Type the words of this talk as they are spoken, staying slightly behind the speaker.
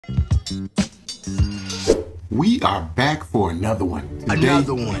We are back for another one. Today,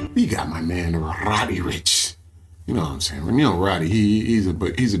 another one. We got my man Roddy Ricch. You know what I'm saying? You know Roddy, he's a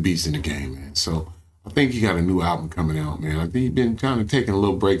beast in the game, man. So I think he got a new album coming out, man. I think he's been kind of taking a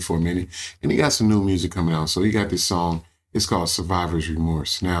little break for a minute, and he got some new music coming out. So he got this song. It's called Survivor's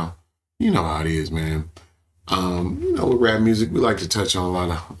Remorse. Now, you know how it is, man. You know, with rap music, we like to touch on a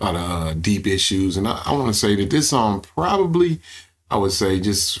lot of deep issues, and I want to say that this song probably, I would say,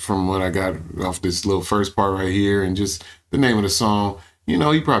 just from what I got off this little first part right here and just the name of the song, you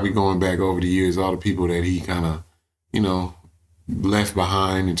know, he probably going back over the years, all the people that he kind of, you know, left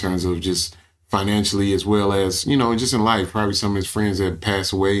behind in terms of just financially as well as, you know, just in life, probably some of his friends that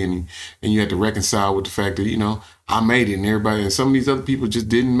passed away, and you had to reconcile with the fact that, you know, I made it and everybody, and some of these other people just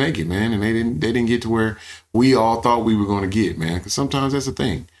didn't make it, man, and they didn't get to where we all thought we were going to get, man, because sometimes that's a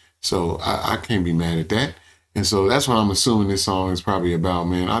thing. So I can't be mad at that. And so that's what I'm assuming this song is probably about,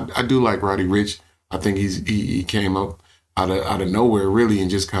 man. I do like Roddy Ricch. I think he came up out of nowhere, really, and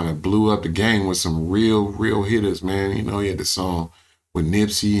just kind of blew up the game with some real hitters, man. You know, he had the song with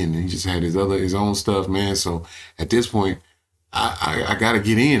Nipsey, and he just had his own stuff, man. So at this point, I got to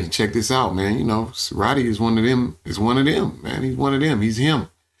get in and check this out, man. You know, Roddy is one of them. Is one of them, man. He's one of them. He's him.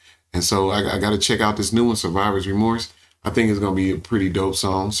 And so I got to check out this new one, Survivor's Remorse. I think it's going to be a pretty dope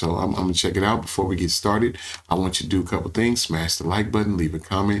song, so I'm going to check it out. Before we get started, I want you to do a couple things. Smash the like button, leave a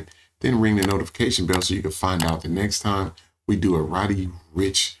comment, then ring the notification bell so you can find out the next time we do a Roddy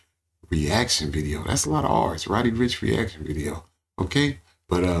Ricch reaction video. That's a lot of R's, Roddy Ricch reaction video, okay?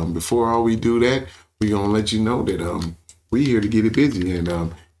 But before all we do that, we're going to let you know that we're here to get it busy, and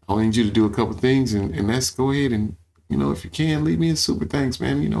I need you to do a couple things, and let's go ahead and, you know, if you can, leave me a super thanks,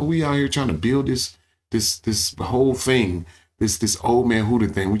 man. You know, we out here trying to build this whole thing, this old man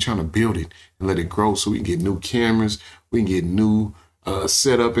HUDA thing. We're trying to build it and let it grow so we can get new cameras, we can get new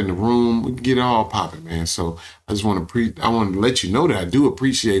setup in the room, we can get it all popping, man. So I just want to let you know that I do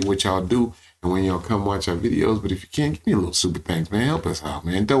appreciate what y'all do and when y'all come watch our videos. But if you can, give me a little super thanks, man. Help us out,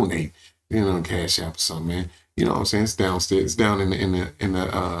 man. Donate, you know, Cash App or something, man. You know what I'm saying? It's downstairs. It's down in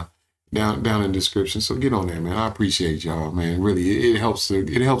the down in the description. So get on there, man. I appreciate y'all, man. Really, it helps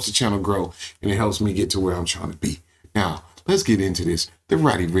the channel grow, and it helps me get to where I'm trying to be. Now, let's get into this. The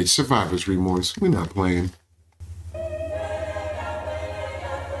Roddy Ricch Survivor's Remorse. We're not playing.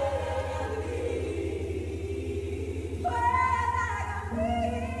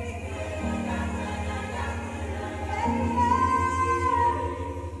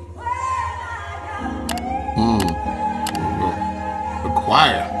 The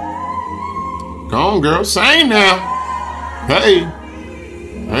choir. Go on, girl. Sing now. Hey.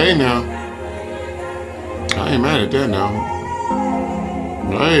 Hey now. I ain't mad at that now.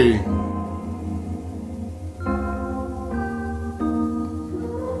 Hey.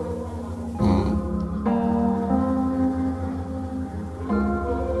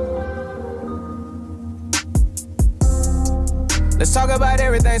 Let's talk about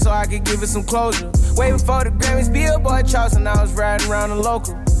everything so I can give it some closure. Way before the Grammys, Billboard charts, and I was riding around the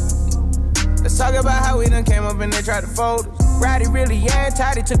local. Let's talk about how we done came up and they tried to fold us. Roddy really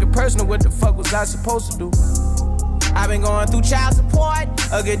anti, they took it personal. What the fuck was I supposed to do? I've been going through child support.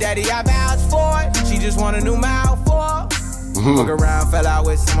 A good daddy, I vouched for it. She just want a new mouth for. Fuck around, fell out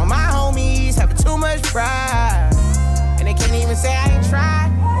with some of my homies, having too much pride. And they can't even say I ain't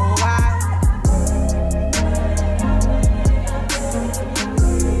tried. Oh, why?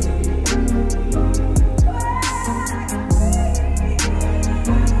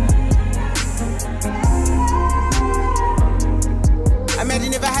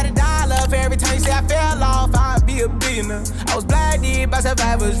 Imagine if I had $1 for every time you say I fell off, I'd be a billionaire. I was blinded by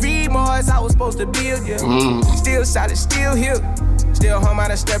survivor's remorse. I was supposed to build you. Still solid, still here. Still home, I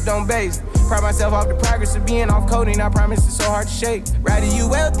done stepped on base. Pride myself off the progress of being off coding. I promise it's so hard to shake. Roddy, you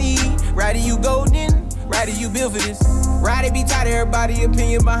wealthy. Roddy, you golden. Roddy, you built for this. Roddy be tired of everybody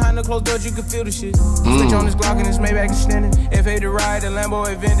opinion behind the closed doors. You can feel the shit. Switch on this Glock and this Maybach extended. FA to ride, the Lambo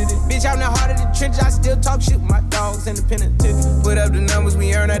invented it. Bitch, I'm the heart of the trench. I still talk shit with my dogs independent too. Put up the numbers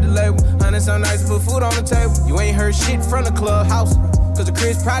we earn at the label. Hundreds on nights, put food on the table. You ain't heard shit from the clubhouse, cause the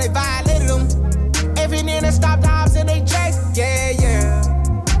Chris probably violated them. Every nigga stopped the house and they chase. Yeah, yeah.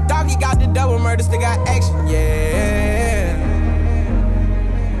 Doggy got the double murder, still got action. Yeah.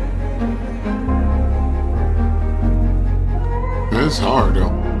 It's hard,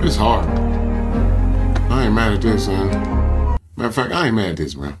 though. It's hard. I ain't mad at this, man. Matter of fact, I ain't mad at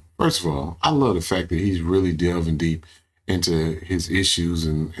this, man. First of all, I love the fact that he's really delving deep into his issues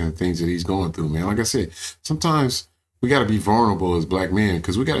and things that he's going through, man. Like I said, sometimes we got to be vulnerable as black men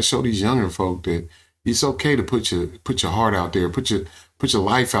because we got to show these younger folk that it's okay to put your heart out there, put put your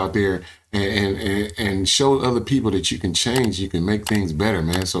life out there and show other people that you can change, you can make things better,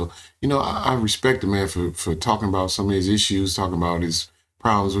 man. So, you know, I respect the man for talking about some of his issues, talking about his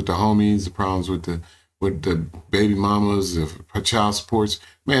problems with the homies, the problems with the baby mamas, the child supports,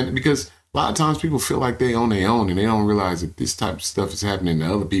 man, because a lot of times people feel like they on their own and they don't realize that this type of stuff is happening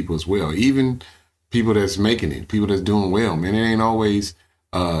to other people as well. Even people that's making it, people that's doing well, man. It ain't always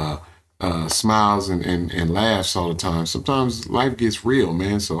smiles and laughs all the time. Sometimes life gets real,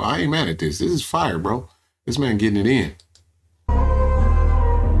 man. So I ain't mad at this. This is fire, bro. This man getting it in.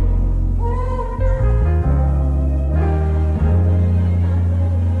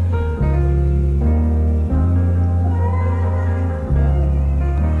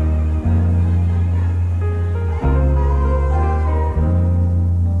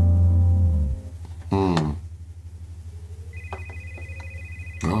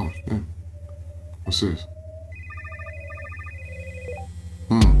 Oh, shit. What's this?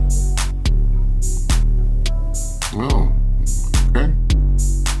 Oh, okay.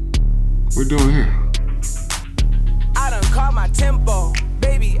 What we doing here? I done caught my tempo,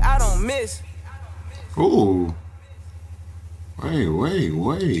 baby, I don't miss. Ooh.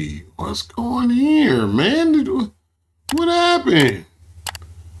 Wait. What's going here, man? What happened?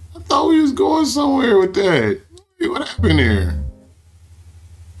 I thought we was going somewhere with that. What happened here?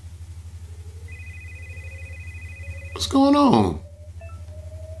 What's going on?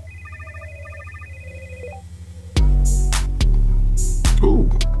 Ooh,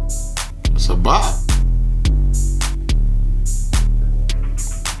 it's a bop.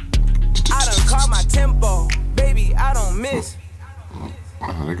 I done caught my tempo, baby, I don't miss.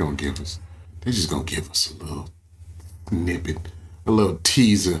 Oh, they're gonna give us, they're just gonna give us a little snippet, a little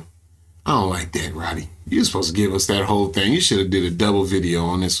teaser. I don't like that, Roddy. You're supposed to give us that whole thing. You should have did a double video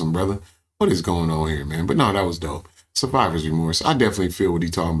on this one, brother. What is going on here, man? But no, that was dope. Survivor's remorse. I definitely feel what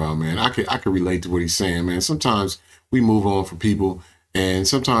he's talking about, man. I could relate to what he's saying, man. Sometimes we move on for people, and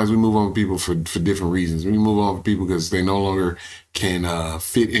sometimes we move on for people for different reasons. We move on for people because they no longer can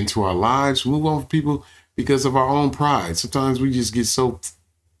fit into our lives. We move on for people because of our own pride. Sometimes we just get so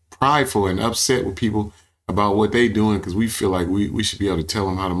prideful and upset with people about what they doing because we feel like we should be able to tell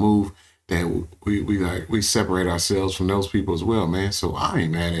them how to move, that we separate ourselves from those people as well, man. So I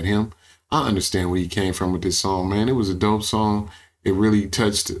ain't mad at him. I understand where he came from with this song, man. It was a dope song. It really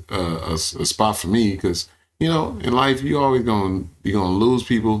touched a spot for me because, you know, in life you're always gonna lose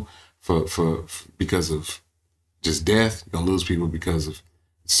people because of just death. You're gonna lose people because of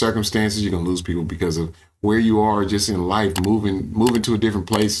circumstances. You're gonna lose people because of where you are just in life, moving to a different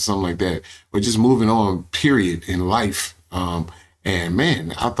place or something like that, or just moving on, period, in life. And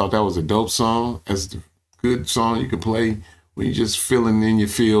man, I thought that was a dope song. That's a good song you could play when you're just feeling in your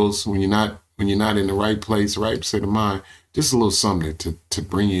feels, when you're not in the right place, right state of mind. Just a little something to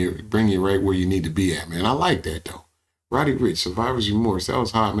bring you right where you need to be at, man. I like that though. Roddy Ricch, Survivor's Remorse. That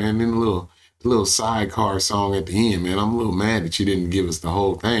was hot, man. And then the little sidecar song at the end, man. I'm a little mad that you didn't give us the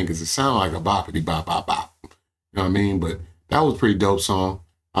whole thing because it sounded like a boppity bop bop bop. You know what I mean? But that was a pretty dope song.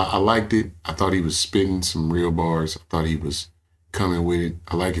 I liked it. I thought he was spitting some real bars. I thought he was coming with it.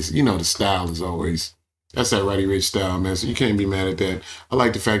 I like his, you know, the style is always, that's that Roddy Ricch style, man. So you can't be mad at that. I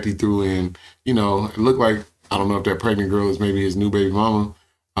like the fact he threw in, you know, it looked like, I don't know if that pregnant girl is maybe his new baby mama,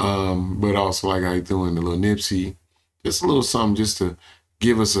 but also like how he threw in the little Nipsey. Just a little something just to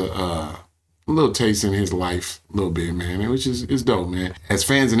give us a little taste in his life a little bit, man, which is dope, man. As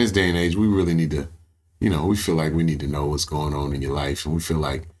fans in this day and age, we really need to, you know, we feel like we need to know what's going on in your life, and we feel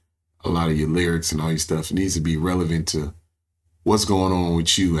like a lot of your lyrics and all your stuff needs to be relevant to what's going on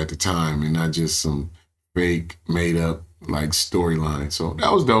with you at the time and not just some fake, made up like storyline. So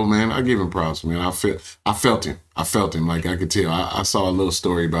that was dope, man. I give him props, man. I felt him. Like I could tell. I saw a little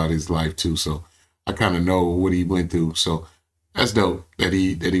story about his life too, so I kind of know what he went through. So that's dope that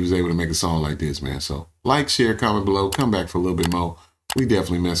he was able to make a song like this, man. So like, share, comment below, come back for a little bit more. We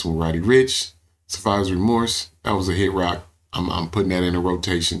definitely messing with Roddy Ricch. Survivor's Remorse. That was a hit rock. I'm putting that in a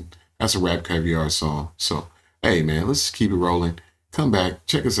rotation. That's a Rap Caviar song. So hey, man, let's just keep it rolling. Come back,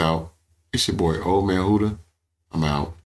 check us out. It's your boy, Old Man HUDA. I'm out.